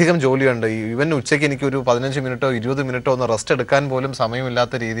വളരെയധികം ജോലിയുണ്ട്, ഈവൻ ഉച്ചയ്ക്ക് എനിക്ക് ഒരു 15 മിനിറ്റോ 20 മിനിറ്റോ ഒന്ന് റെസ്റ്റ് എടുക്കാൻ പോലും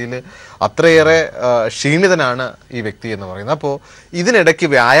സമയമില്ലാത്ത രീതിയിൽ അത്രയേറെ ക്ഷീണിതനാണ് ഈ വ്യക്തി എന്ന് പറയുന്നത്. അപ്പോൾ ഇതിനിടയ്ക്ക്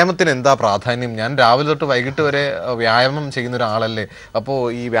വ്യായാമത്തിന് എന്താ പ്രാധാന്യം? ഞാൻ രാവിലെ തൊട്ട് വൈകിട്ട് വരെ വ്യായാമം ചെയ്യുന്ന ഒരാളല്ലേ, അപ്പോൾ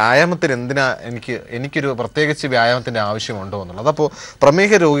ഈ വ്യായാമത്തിന് എന്തിനാ എനിക്കൊരു പ്രത്യേകിച്ച് വ്യായാമത്തിൻ്റെ ആവശ്യമുണ്ടോ എന്നുള്ളത്. അപ്പോൾ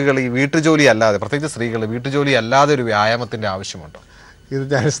പ്രമേഹ രോഗികൾ ഈ വീട്ടുജോലി അല്ലാതെ, പ്രത്യേകിച്ച് സ്ത്രീകൾ വീട്ടുജോലി അല്ലാതെ ഒരു വ്യായാമത്തിൻ്റെ ആവശ്യമുണ്ടോ? ഇത്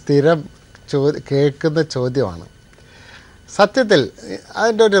ഞാൻ സ്ഥിരം കേൾക്കുന്ന ചോദ്യമാണ്. സത്യത്തിൽ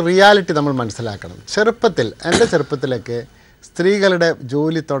അതിൻ്റെ ഒരു റിയാലിറ്റി നമ്മൾ മനസ്സിലാക്കണം. എൻ്റെ ചെറുപ്പത്തിലൊക്കെ സ്ത്രീകളുടെ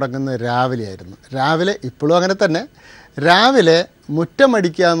ജോലി തുടങ്ങുന്നത് രാവിലെയായിരുന്നു. രാവിലെ ഇപ്പോഴും അങ്ങനെ തന്നെ. രാവിലെ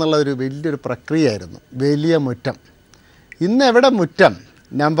മുറ്റമടിക്കുക എന്നുള്ള ഒരു വലിയൊരു പ്രക്രിയയായിരുന്നു, വലിയ മുറ്റം. ഇന്ന് എവിടെ മുറ്റം?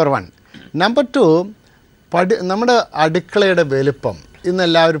 നമ്പർ 1. നമ്പർ 2, നമ്മുടെ അടുക്കളയുടെ വലുപ്പം. ഇന്ന്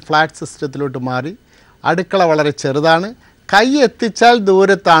എല്ലാവരും ഫ്ലാറ്റ് സിസ്റ്റത്തിലോട്ട് മാറി. അടുക്കള വളരെ ചെറുതാണ്. കൈ എത്തിച്ചാൽ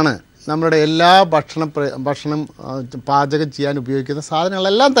ദൂരത്താണ് നമ്മുടെ എല്ലാ ഭക്ഷണം പാചകം ചെയ്യാൻ ഉപയോഗിക്കുന്ന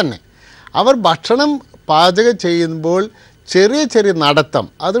സാധനങ്ങളെല്ലാം തന്നെ. അവർ ഭക്ഷണം പാചകം ചെയ്യുമ്പോൾ ചെറിയ നടത്തം,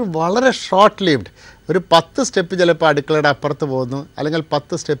 അത് വളരെ ഷോർട്ട് ലിവ്ഡ്. ഒരു 10 സ്റ്റെപ്പ് ചിലപ്പോൾ അടുക്കളയുടെ അപ്പുറത്ത് പോകുന്നു, അല്ലെങ്കിൽ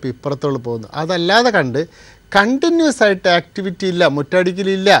 10 സ്റ്റെപ്പ് ഇപ്പുറത്തോട്ട് പോകുന്നു. അതല്ലാതെ കണ്ടിന്യൂസ് ആയിട്ട് ആക്ടിവിറ്റി ഇല്ല.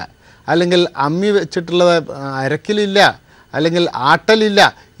 മുറ്റടിക്കലില്ല, അല്ലെങ്കിൽ അമ്മി വെച്ചിട്ടുള്ളത് അരക്കലില്ല, അല്ലെങ്കിൽ ആട്ടലില്ല.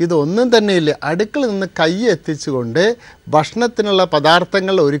 ഇതൊന്നും തന്നെ ഇല്ല. അടുക്കളയിൽ നിന്ന് കൈ എത്തിച്ചുകൊണ്ട് ഭക്ഷണത്തിനുള്ള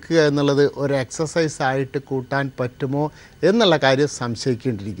പദാർത്ഥങ്ങൾ ഒരുക്കുക എന്നുള്ളത് ഒരു എക്സസൈസ് ആയിട്ട് കൂട്ടാൻ പറ്റുമോ എന്നുള്ള കാര്യം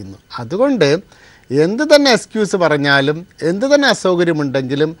സംശയിക്കേണ്ടിയിരിക്കുന്നു. അതുകൊണ്ട് എന്ത് തന്നെ എക്സ്ക്യൂസ് പറഞ്ഞാലും, എന്ത് തന്നെ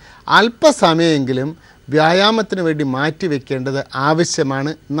അസൗകര്യമുണ്ടെങ്കിലും അല്പസമയമെങ്കിലും വ്യായാമത്തിന് വേണ്ടി മാറ്റി വെക്കേണ്ടത്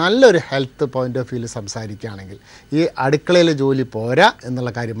ആവശ്യമാണ്. നല്ലൊരു ഹെൽത്ത് പോയിൻ്റ് ഓഫ് വ്യൂവിൽ സംസാരിക്കുകയാണെങ്കിൽ ഈ അടുക്കളയിലെ ജോലി പോരാ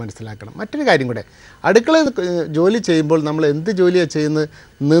എന്നുള്ള കാര്യം മനസ്സിലാക്കണം. മറ്റൊരു കാര്യം കൂടെ, അടുക്കളയിൽ ജോലി ചെയ്യുമ്പോൾ നമ്മൾ എന്ത് ജോലിയാണ് ചെയ്യുന്നത്?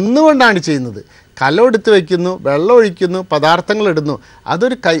 നിന്നുകൊണ്ടാണ് ചെയ്യുന്നത്. കലമെടുത്ത് വയ്ക്കുന്നു, വെള്ളം ഒഴിക്കുന്നു, പദാർത്ഥങ്ങൾ ഇടുന്നു.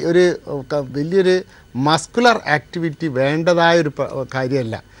 അതൊരു വലിയൊരു മസ്കുലർ ആക്ടിവിറ്റി വേണ്ടതായൊരു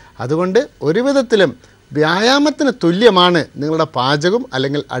കാര്യമല്ല. അതുകൊണ്ട് ഒരു വിധത്തിലും വ്യായാമത്തിന് തുല്യമാണ് നിങ്ങളുടെ പാചകം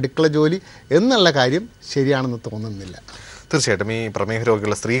അല്ലെങ്കിൽ അടുക്കള ജോലി എന്നുള്ള കാര്യം ശരിയാണെന്ന് തോന്നുന്നില്ല. തീർച്ചയായിട്ടും ഈ പ്രമേഹ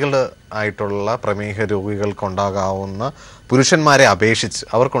രോഗികൾ, സ്ത്രീകളുടെ ആയിട്ടുള്ള പ്രമേഹ രോഗികൾക്കുണ്ടാകാവുന്ന പുരുഷന്മാരെ അപേക്ഷിച്ച്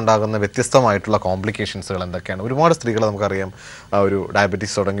അവർക്കുണ്ടാകുന്ന വ്യത്യസ്തമായിട്ടുള്ള കോംപ്ലിക്കേഷൻസുകൾ എന്തൊക്കെയാണ്? ഒരുപാട് സ്ത്രീകളെ നമുക്കറിയാം, ഒരു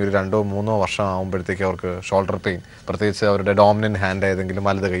ഡയബറ്റീസ് തുടങ്ങി ഒരു 2-3 വർഷം ആകുമ്പോഴത്തേക്ക് അവർക്ക് ഷോൾഡർ പെയിൻ, പ്രത്യേകിച്ച് അവരുടെ ഡോമിനൻ്റ് ഹാൻഡ് ഏതെങ്കിലും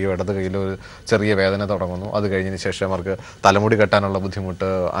വലത് കൈയോ ഇടത് കൈയിലോ ഒരു ചെറിയ വേദന തുടങ്ങുന്നു. അത് കഴിഞ്ഞതിന് ശേഷം അവർക്ക് തലമുടി കെട്ടാനുള്ള ബുദ്ധിമുട്ട്,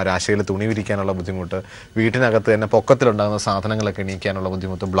 ആ രാശിയിൽ തുണി വിരിക്കാനുള്ള ബുദ്ധിമുട്ട്, വീട്ടിനകത്ത് തന്നെ പൊക്കത്തിലുണ്ടാകുന്ന സാധനങ്ങളൊക്കെ എണീക്കാനുള്ള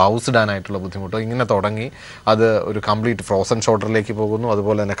ബുദ്ധിമുട്ട്, ബ്ലൗസ് ഇടാനായിട്ടുള്ള ബുദ്ധിമുട്ട്, ഇങ്ങനെ തുടങ്ങി അത് ഒരു കംപ്ലീറ്റ് ഫ്രോസൺ ഷോൾഡറിലേക്ക് പോകുന്നു.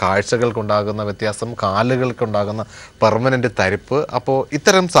 അതുപോലെ തന്നെ കാഴ്ചകൾക്കുണ്ടാകുന്ന വ്യത്യാസം, കാലുകൾക്കുണ്ടാകുന്ന പെർമനൻ്റ് തരിപ്പ്. അപ്പോൾ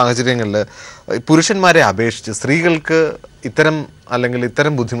ഇത്തരം സാഹചര്യങ്ങളിൽ പുരുഷന്മാരെ അപേക്ഷിച്ച് സ്ത്രീകൾക്ക്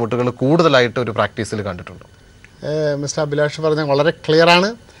ഇത്തരം ബുദ്ധിമുട്ടുകൾ കൂടുതലായിട്ട് ഒരു പ്രാക്ടീസിൽ കണ്ടിട്ടുണ്ടോ? മിസ്റ്റർ അഭിലാഷ് പറഞ്ഞാൽ വളരെ ക്ലിയറാണ്.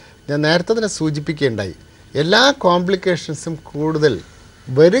 ഞാൻ നേരത്തെ തന്നെ സൂചിപ്പിക്കുകയുണ്ടായി, എല്ലാ കോംപ്ലിക്കേഷൻസും കൂടുതൽ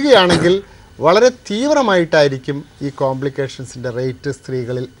വരികയാണെങ്കിൽ വളരെ തീവ്രമായിട്ടായിരിക്കും ഈ കോംപ്ലിക്കേഷൻസിൻ്റെ റേറ്റ്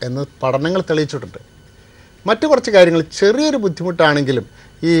സ്ത്രീകളിൽ എന്ന് പഠനങ്ങൾ തെളിയിച്ചിട്ടുണ്ട്. മറ്റു കുറച്ച് കാര്യങ്ങൾ, ചെറിയൊരു ബുദ്ധിമുട്ടാണെങ്കിലും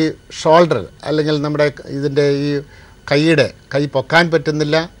ഈ ഷോൾഡർ അല്ലെങ്കിൽ നമ്മുടെ ഇതിൻ്റെ ഈ കൈ പൊക്കാൻ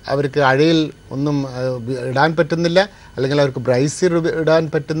പറ്റുന്നില്ല, അവർക്ക് അഴയിൽ ഒന്നും ഇടാൻ പറ്റുന്നില്ല, അല്ലെങ്കിൽ അവർക്ക് ബ്രൈസർ ഇടാൻ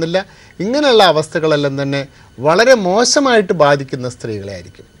പറ്റുന്നില്ല. ഇങ്ങനെയുള്ള അവസ്ഥകളെല്ലാം തന്നെ വളരെ മോശമായിട്ട് ബാധിക്കുന്ന സ്ത്രീകളെ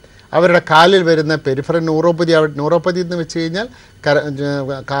ആയിരിക്കും. അവരുടെ കാലിൽ വരുന്ന പെരിഫറൽ ന്യൂറോപ്പതി എന്ന് വെച്ച് കഴിഞ്ഞാൽ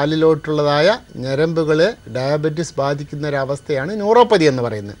കാലിലോട്ടുള്ളതായ ഞരമ്പുകളെ ഡയബറ്റീസ് ബാധിക്കുന്ന ഒരവസ്ഥയാണ് ന്യൂറോപ്പതി എന്ന്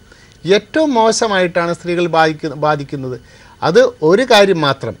പറയുന്നത്. ഏറ്റവും മോശമായിട്ടാണ് സ്ത്രീകൾ ബാധിക്കുന്നത്. അത് ഒരു കാര്യം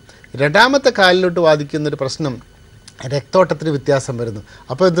മാത്രം. രണ്ടാമത്തെ കാലിലോട്ട് ബാധിക്കുന്നൊരു പ്രശ്നം, രക്തോട്ടത്തിന് വ്യത്യാസം വരുന്നു.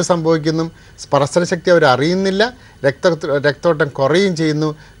 അപ്പോൾ എന്ത് സംഭവിക്കുന്നു? സ്പർശനശക്തി അവർ അറിയുന്നില്ല, രക്തോട്ടം കുറയുകയും ചെയ്യുന്നു.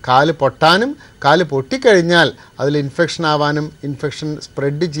 കാല് പൊട്ടിക്കഴിഞ്ഞാൽ അതിൽ ഇൻഫെക്ഷൻ ആവാനും ഇൻഫെക്ഷൻ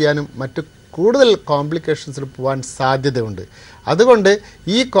സ്പ്രെഡ് ചെയ്യാനും മറ്റു കൂടുതൽ കോംപ്ലിക്കേഷൻസിൽ പോകാൻ സാധ്യതയുണ്ട്. അതുകൊണ്ട്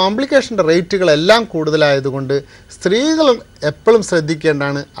ഈ കോംപ്ലിക്കേഷൻ്റെ റേറ്റുകളെല്ലാം കൂടുതലായതുകൊണ്ട് സ്ത്രീകൾ എപ്പോഴും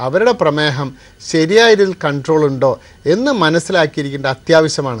ശ്രദ്ധിക്കേണ്ടതാണ് അവരുടെ പ്രമേഹം ശരിയായ രീതിയിൽ കൺട്രോൾ ഉണ്ടോ എന്ന് മനസ്സിലാക്കിയിരിക്കേണ്ട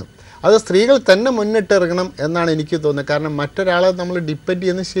അത്യാവശ്യമാണ്. അത് സ്ത്രീകൾ തന്നെ മുന്നിട്ടിറങ്ങണം എന്നാണ് എനിക്ക് തോന്നുന്നത്. കാരണം മറ്റൊരാളെ നമ്മൾ ഡിപ്പെൻഡ്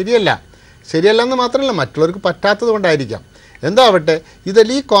ചെയ്യുന്നത് ശരിയല്ല എന്ന് മാത്രമല്ല മറ്റുള്ളവർക്ക് പറ്റാത്തത് കൊണ്ടായിരിക്കാം. എന്താവട്ടെ,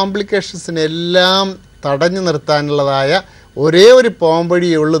 ഈ കോംപ്ലിക്കേഷൻസിനെല്ലാം തടഞ്ഞു നിർത്താനുള്ളതായ ഒരേ ഒരു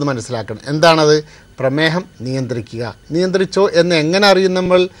പോംവഴിയേ ഉള്ളൂ എന്ന് മനസ്സിലാക്കണം. എന്താണത്? പ്രമേഹം നിയന്ത്രിച്ചോ എന്ന് എങ്ങനെ അറിയും?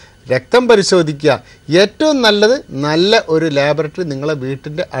 നമ്മൾ രക്തം പരിശോധിക്കുക. ഏറ്റവും നല്ലത് നല്ല ഒരു ലാബറട്ടറി നിങ്ങളെ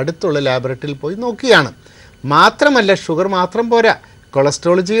വീട്ടിൻ്റെ അടുത്തുള്ള ലാബറട്ടറിയിൽ പോയി നോക്കുകയാണ്. മാത്രമല്ല ഷുഗർ മാത്രം പോരാ,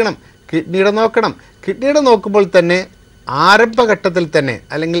 കൊളസ്ട്രോൾ ചെയ്യണം, കിഡ്നിയുടെ നോക്കണം. കിഡ്നിയുടെ നോക്കുമ്പോൾ തന്നെ ആരംഭഘട്ടത്തിൽ തന്നെ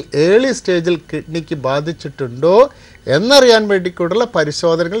അല്ലെങ്കിൽ ഏർലി സ്റ്റേജിൽ കിഡ്നിക്ക് ബാധിച്ചിട്ടുണ്ടോ എന്നറിയാൻ വേണ്ടിയിട്ടുള്ള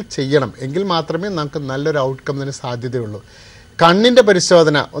പരിശോധനകൾ ചെയ്യണം. എങ്കിൽ മാത്രമേ നമുക്ക് നല്ലൊരു ഔട്ട്കമ്മിന് സാധ്യതയുള്ളൂ. കണ്ണിൻ്റെ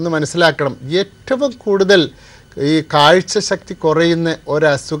പരിശോധന ഒന്ന് മനസ്സിലാക്കണം. ഏറ്റവും കൂടുതൽ ഈ കാഴ്ചശക്തി കുറയുന്ന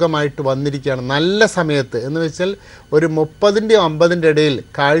ഒരസുഖമായിട്ട് വന്നിരിക്കുകയാണ് നല്ല സമയത്ത്. എന്ന് വെച്ചാൽ ഒരു 30-ൻ്റെയോ 50-ൻ്റെ ഇടയിൽ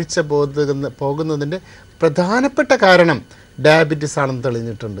കാഴ്ച പോകുന്നതിൻ്റെ പ്രധാനപ്പെട്ട കാരണം ഡയബറ്റീസ് ആണെന്ന്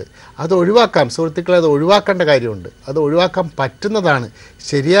തെളിഞ്ഞിട്ടുണ്ട്. അത് ഒഴിവാക്കാം സുഹൃത്തുക്കളെ, അത് ഒഴിവാക്കേണ്ട കാര്യമുണ്ട്. അത് ഒഴിവാക്കാൻ പറ്റുന്നതാണ്.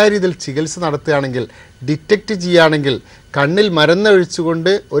 ശരിയായ രീതിയിൽ ചികിത്സ നടത്തുകയാണെങ്കിൽ, ഡിറ്റക്റ്റ് ചെയ്യുകയാണെങ്കിൽ, കണ്ണിൽ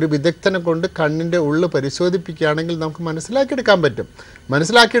മരുന്നൊഴിച്ചുകൊണ്ട് ഒരു വിദഗ്ധനെ കൊണ്ട് കണ്ണിൻ്റെ ഉള്ളു പരിശോധിപ്പിക്കുകയാണെങ്കിൽ നമുക്ക് മനസ്സിലാക്കിയെടുക്കാൻ പറ്റും.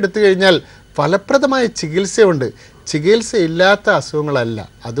 മനസ്സിലാക്കിയെടുത്തു കഴിഞ്ഞാൽ ഫലപ്രദമായ ചികിത്സയുണ്ട്. ചികിത്സയില്ലാത്ത അസുഖങ്ങളല്ല.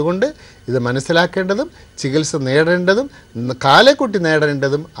 അതുകൊണ്ട് ഇത് മനസ്സിലാക്കേണ്ടതും ചികിത്സ നേടേണ്ടതും കാലക്കൂട്ടി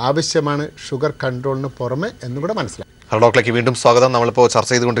നേടേണ്ടതും ആവശ്യമാണ് ഷുഗർ കൺട്രോളിന് പുറമെ എന്നുകൂടെ മനസ്സിലാക്കാം. ഹലോ ഡോക്ടറിലേക്ക് വീണ്ടും സ്വാഗതം. നമ്മളിപ്പോൾ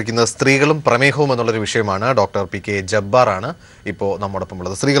ചർച്ച ചെയ്തുകൊണ്ടിരിക്കുന്നത് സ്ത്രീകളും പ്രമേഹവും എന്നുള്ളൊരു വിഷയമാണ്. Doctor P K. ജബ്ബാർ ആണ് ഇപ്പോൾ നമ്മോടൊപ്പം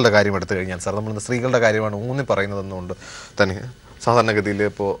ഉള്ളത്. സ്ത്രീകളുടെ കാര്യം എടുത്തു കഴിഞ്ഞാൽ സാർ, നമ്മൾ സ്ത്രീകളുടെ കാര്യമാണ് ഊന്നി പറയുന്നതെന്നുകൊണ്ട് തന്നെ സാധാരണഗതിയിൽ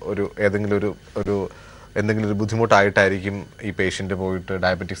ഇപ്പോൾ ഏതെങ്കിലും ഒരു ബുദ്ധിമുട്ടായിട്ടായിരിക്കും ഈ പേഷ്യൻ്റ് പോയിട്ട്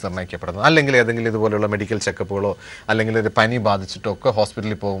ഡയബറ്റീസ് നിർണ്ണയിക്കപ്പെടുന്നത്. അല്ലെങ്കിൽ ഏതെങ്കിലും ഇതുപോലെയുള്ള മെഡിക്കൽ ചെക്കപ്പുകളോ അല്ലെങ്കിൽ ഒരു പനി ബാധിച്ചിട്ടോ ഒക്കെ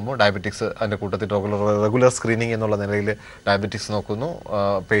ഹോസ്പിറ്റലിൽ പോകുമ്പോൾ ഡയബറ്റീസ് അതിൻ്റെ കൂട്ടത്തിൽ റെഗുലർ സ്ക്രീനിങ് എന്നുള്ള നിലയിൽ ഡയബറ്റീസ് നോക്കുന്നു.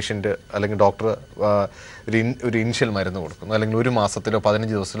 പേഷ്യൻ്റ് അല്ലെങ്കിൽ ഡോക്ടർ ഒരു ഇനിഷ്യൽ മരുന്ന് കൊടുക്കുന്നു. അല്ലെങ്കിൽ 1 മാസത്തിലോ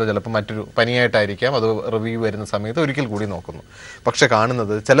 15 ദിവസത്തിലോ ചിലപ്പോൾ മറ്റൊരു പനിയായിട്ടായിരിക്കാം, അത് റിവ്യൂ വരുന്ന സമയത്ത് ഒരിക്കൽ കൂടി നോക്കുന്നു. പക്ഷെ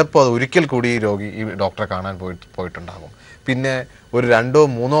കാണുന്നത് ചിലപ്പോൾ അത് ഒരിക്കൽ കൂടി ഈ ഡോക്ടറെ കാണാൻ പോയിട്ടുണ്ടാകും. പിന്നെ ഒരു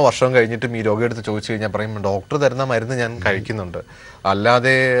 2-3 വർഷം കഴിഞ്ഞിട്ടും ഈ രോഗി എടുത്ത് ചോദിച്ചു കഴിഞ്ഞാൽ പറയും, ഡോക്ടർ തരുന്ന മരുന്ന് ഞാൻ കഴിക്കുന്നുണ്ട്,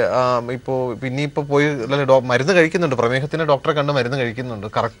 അല്ലാതെ ഇനിയിപ്പോൾ പോയി മരുന്ന് കഴിക്കുന്നുണ്ട്, പ്രമേഹത്തിന് ഡോക്ടറെ കണ്ട് മരുന്ന് കഴിക്കുന്നുണ്ട്,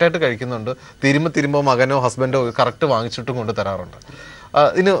 കറക്റ്റായിട്ട് കഴിക്കുന്നുണ്ട്, തിരുമ്പോ മകനോ ഹസ്ബൻഡോ കറക്റ്റ് വാങ്ങിച്ചിട്ടും കൊണ്ട് തരാറുണ്ട്.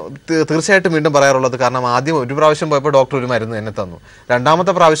 ഇതിന് തീർച്ചയായിട്ടും വീണ്ടും പറയാറുള്ളത്, കാരണം ആദ്യം ഒരു പ്രാവശ്യം പോയപ്പോൾ ഡോക്ടർ ഒരു മരുന്ന് തന്നെ തന്നു,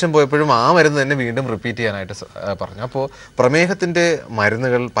 രണ്ടാമത്തെ പ്രാവശ്യം പോയപ്പോഴും ആ മരുന്ന് തന്നെ വീണ്ടും റിപ്പീറ്റ് ചെയ്യാനായിട്ട് പറഞ്ഞു. അപ്പോൾ പ്രമേഹത്തിൻ്റെ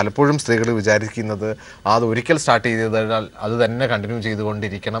മരുന്നുകൾ പലപ്പോഴും സ്ത്രീകൾ വിചാരിക്കുന്നത് അത് ഒരിക്കൽ സ്റ്റാർട്ട് ചെയ്തതിനാൽ അത് തന്നെ കണ്ടിന്യൂ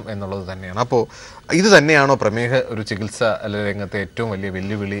ചെയ്തുകൊണ്ടിരിക്കണം എന്നുള്ളത് തന്നെയാണ്. അപ്പോൾ ഇത് തന്നെയാണോ പ്രമേഹ ഒരു ചികിത്സ രംഗത്തെ ഏറ്റവും വലിയ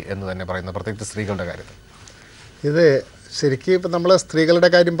വെല്ലുവിളി എന്ന് തന്നെ പറയുന്നത്, പ്രത്യേകിച്ച് സ്ത്രീകളുടെ കാര്യത്തിൽ? ഇത് ശരിക്കും ഇപ്പം നമ്മൾ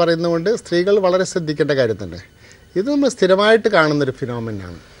സ്ത്രീകളുടെ കാര്യം പറയുന്നതുകൊണ്ട് സ്ത്രീകൾ വളരെ കാര്യം തന്നെ. ഇത് നമ്മൾ സ്ഥിരമായിട്ട് കാണുന്നൊരു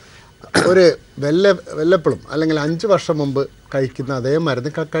ഫിനോമിനാണ്. ഒരു വല്ലപ്പോഴും അല്ലെങ്കിൽ 5 വർഷം മുമ്പ് കഴിക്കുന്ന അതേ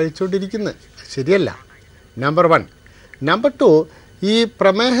മരുന്ന് കഴിച്ചുകൊണ്ടിരിക്കുന്നത് ശരിയല്ല. നമ്പർ 1. നമ്പർ 2, ഈ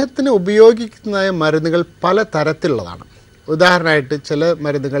പ്രമേഹത്തിന് ഉപയോഗിക്കുന്നതായ മരുന്നുകൾ പല തരത്തിലുള്ളതാണ്. ഉദാഹരണമായിട്ട് ചില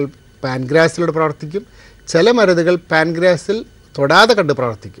മരുന്നുകൾ പാൻക്രിയാസിലൂടെ പ്രവർത്തിക്കും, ചില മരുന്നുകൾ പാൻക്രിയാസിൽ തൊടാതെ കണ്ട്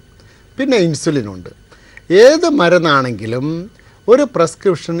പ്രവർത്തിക്കും. പിന്നെ ഇൻസുലിനുണ്ട്. ഏത് മരുന്നാണെങ്കിലും ഒരു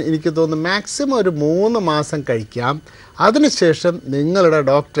പ്രെസ്ക്രിപ്ഷൻ എനിക്ക് തോന്നുന്നു മാക്സിമം ഒരു 3 മാസം കഴിക്കാം. അതിനുശേഷം നിങ്ങളുടെ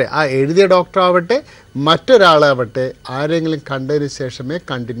ഡോക്ടറെ, ആ എഴുതിയ ഡോക്ടറാവട്ടെ മറ്റൊരാളാവട്ടെ, ആരെങ്കിലും കണ്ടതിന് ശേഷമേ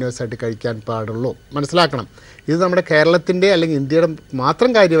കണ്ടിന്യൂസ് ആയിട്ട് കഴിക്കാൻ പാടുള്ളൂ. മനസ്സിലാക്കണം. ഇത് നമ്മുടെ കേരളത്തിൻ്റെ അല്ലെങ്കിൽ ഇന്ത്യയുടെ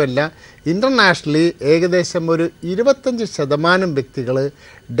മാത്രം കാര്യമല്ല, ഇൻ്റർനാഷണലി ഏകദേശം ഒരു 25% വ്യക്തികൾ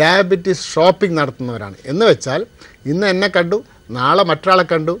ഡയബറ്റീസ് ഷോപ്പിംഗ് നടത്തുന്നവരാണ്. എന്ന് വെച്ചാൽ ഇന്ന് എന്നെ കണ്ടു, നാളെ മറ്റൊരാളെ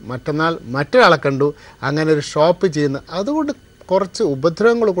കണ്ടു, മറ്റന്നാൾ മറ്റൊരാളെ കണ്ടു, അങ്ങനെ ഒരു ഷോപ്പ് ചെയ്യുന്ന, അതുകൊണ്ട് കുറച്ച്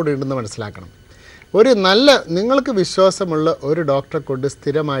ഉപദ്രവങ്ങൾ കൂടി ഉണ്ടെന്ന് മനസ്സിലാക്കണം. ഒരു നല്ല നിങ്ങൾക്ക് വിശ്വാസമുള്ള ഒരു ഡോക്ടറെ കൊണ്ട്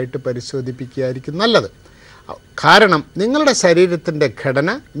സ്ഥിരമായിട്ട് പരിശോധിപ്പിക്കുകയായിരിക്കും നല്ലത്. കാരണം നിങ്ങളുടെ ശരീരത്തിൻ്റെ ഘടന,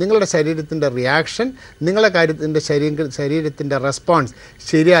 നിങ്ങളുടെ ശരീരത്തിൻ്റെ റിയാക്ഷൻ, നിങ്ങളുടെ ശരീരത്തിൻ്റെ റെസ്പോൺസ്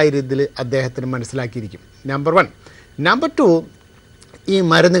ശരിയായ രീതിയിൽ അദ്ദേഹത്തിന് മനസ്സിലാക്കിയിരിക്കും. നമ്പർ 1. നമ്പർ 2, ഈ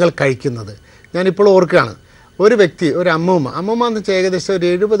മരുന്നുകൾ കഴിക്കുന്നത് ഞാനിപ്പോൾ ഓർക്കുകയാണ്. ഒരു വ്യക്തി, ഒരു അമ്മൂമ്മ എന്ന് വെച്ചാൽ ഏകദേശം ഒരു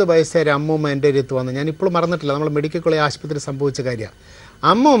 70 വയസ്സായ ഒരു അമ്മൂമ്മ എൻ്റെ അടുത്ത് വന്ന്, ഞാനിപ്പോൾ മറന്നിട്ടില്ല, നമ്മൾ മെഡിക്കൽ കോളേജ് ആശുപത്രി സംഭവിച്ച കാര്യമാണ്.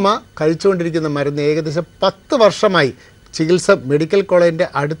 അമ്മൂമ്മ കഴിച്ചുകൊണ്ടിരിക്കുന്ന മരുന്ന് ഏകദേശം 10 വർഷമായി ചികിത്സ മെഡിക്കൽ കോളേജിൻ്റെ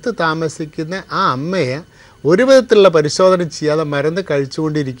അടുത്ത് താമസിക്കുന്ന ആ അമ്മയെ ഒരു വിധത്തിലുള്ള പരിശോധന ചെയ്യാതെ മരുന്ന്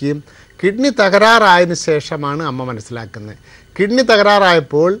കഴിച്ചുകൊണ്ടിരിക്കുകയും കിഡ്നി തകരാറായതിനു ശേഷമാണ് അമ്മ മനസ്സിലാക്കുന്നത്. കിഡ്നി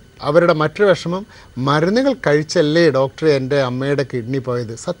തകരാറായപ്പോൾ അവരുടെ മറ്റൊരു വിഷമം, മരുന്നുകൾ കഴിച്ചല്ലേ ഡോക്ടറെ എൻ്റെ അമ്മയുടെ കിഡ്നി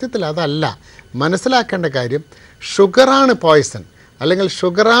പോയത്. സത്യത്തിൽ അതല്ല. മനസ്സിലാക്കേണ്ട കാര്യം, ഷുഗറാണ് പോയ്സൺ. അല്ലെങ്കിൽ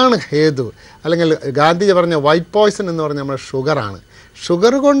ഷുഗറാണ് ഹേതു, അല്ലെങ്കിൽ ഗാന്ധിജി പറഞ്ഞ വൈറ്റ് പോയ്സൺ എന്ന് പറഞ്ഞാൽ നമ്മുടെ ഷുഗറാണ്.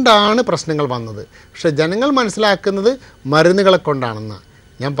 ഷുഗർ കൊണ്ടാണ് പ്രശ്നങ്ങൾ വന്നത്. പക്ഷേ ജനങ്ങൾ മനസ്സിലാക്കുന്നത് മരുന്നുകളെ കൊണ്ടാണെന്നാണ്.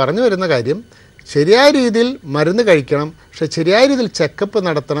 ഞാൻ പറഞ്ഞു വരുന്ന കാര്യം, ശരിയായ രീതിയിൽ മരുന്ന് കഴിക്കണം, പക്ഷേ ശരിയായ രീതിയിൽ ചെക്കപ്പ്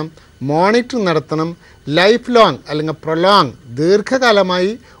നടത്തണം, മോണിറ്ററിങ് നടത്തണം. ലൈഫ് ലോങ് അല്ലെങ്കിൽ പ്രൊലോങ്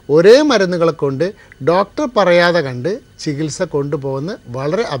ദീർഘകാലമായി ഒരേ മരുന്നുകളെ കൊണ്ട് ഡോക്ടർ പറയാതെ കണ്ട് ചികിത്സ കൊണ്ടുപോകുന്നത്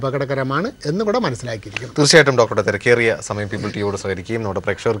വളരെ അപകടകരമാണ് എന്ന് കൂടെ മനസ്സിലാക്കിയിരിക്കുന്നു. തീർച്ചയായിട്ടും ഡോക്ടറുടെ തിരക്കേറിയ സമയം പീപ്പിൾ ടിവിയോട് സഹകരിക്കുകയും നമ്മുടെ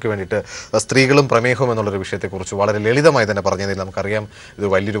പ്രേക്ഷകർക്ക് വേണ്ടിയിട്ട് സ്ത്രീകളും പ്രമേഹവും എന്നുള്ളൊരു വിഷയത്തെക്കുറിച്ച് വളരെ ലളിതമായി തന്നെ പറഞ്ഞതിൽ നമുക്കറിയാം ഇത്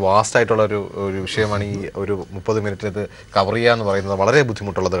വലിയൊരു വാസ്റ്റ് ആയിട്ടുള്ള ഒരു വിഷയമാണ്. ഈ ഒരു 30 മിനിറ്റിൽ ഇത് കവർ ചെയ്യുക എന്ന് പറയുന്നത് വളരെ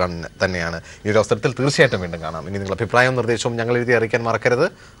ബുദ്ധിമുട്ടുള്ളത് തന്നെയാണ്. ഈ ഒരു അവസരത്തിൽ തീർച്ചയായിട്ടും വീണ്ടും കാണാം. ഇനി നിങ്ങളുടെ അഭിപ്രായവും നിർദ്ദേശവും ഞങ്ങൾ എഴുതി അറിയിക്കാൻ മറക്കരുത്.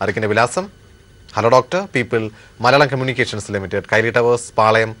 അറിയിക്കേണ്ട വിലാസം: hello doctor people, Malayalam communications limited, Kairali towers,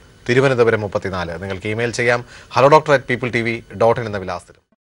 പാളയം, തിരുവനന്തപുരം 34. നിങ്ങൾക്ക് ഇമെയിൽ ചെയ്യാം hello@peopletv.in എന്ന വിലാസത്തിൽ.